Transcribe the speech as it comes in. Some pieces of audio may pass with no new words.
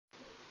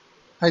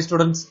Hi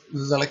students,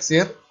 this is Alex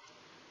here.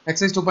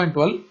 Exercise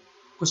 2.12,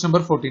 question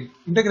number 14.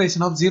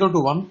 Integration of 0 to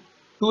 1,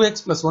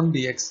 2x plus 1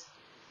 dx.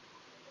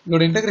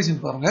 இதோட integration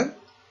பாருங்க.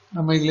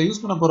 நம்ம இதில்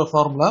use பண்ண போற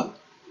formula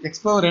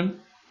x power n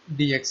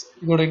dx.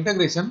 இதோட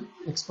integration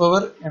x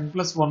power n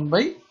plus 1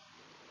 by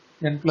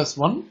n plus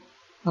 1.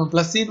 நம்ம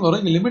plus c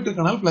வரும். இங்க லிமிட்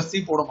இருக்கனால plus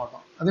c போட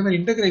மாட்டோம். அதே மாதிரி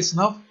integration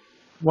of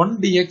 1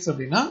 dx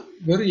அப்படின்னா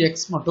வெறும்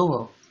x மட்டும்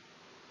வரும்.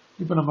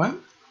 இப்போ நம்ம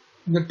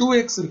இந்த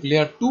 2x இருக்கு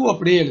இல்லையா, 2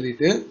 அப்படியே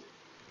எழுதிட்டு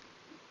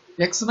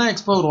x na x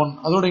power 1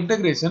 அதோட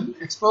integration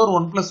x power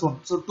 1 plus 1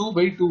 so 2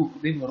 by 2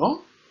 அப்படின்னு வரும்.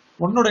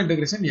 1 ஓட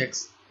integration x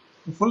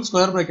full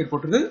square bracket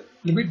போட்டுட்டு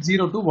limit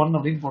 0 to 1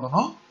 அப்படின்னு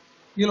போடணும்.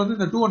 இதில் வந்து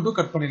இந்த 2 and 2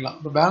 கட் பண்ணிடலாம்.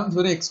 இப்போ பேலன்ஸ்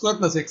வேறு x square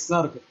plus x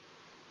தான் இருக்கு.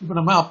 இப்போ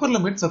நம்ம அப்பர்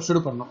லிமிட்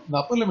சப்ஸ்டிடியூட் பண்ணணும். இந்த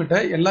அப்பர் லிமிட்டை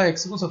எல்லா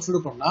xக்கும்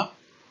சப்ஸ்டிடியூட் பண்ணா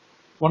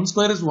 1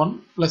 square is 1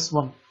 plus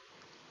 1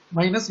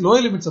 minus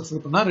lower limit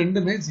substitute பண்ணா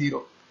ரெண்டுமே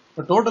 0.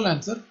 இப்போ total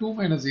answer 2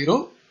 minus 0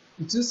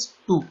 which is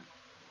 2.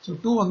 So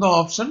 2 வந்து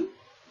ஆப்ஷன்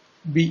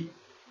B.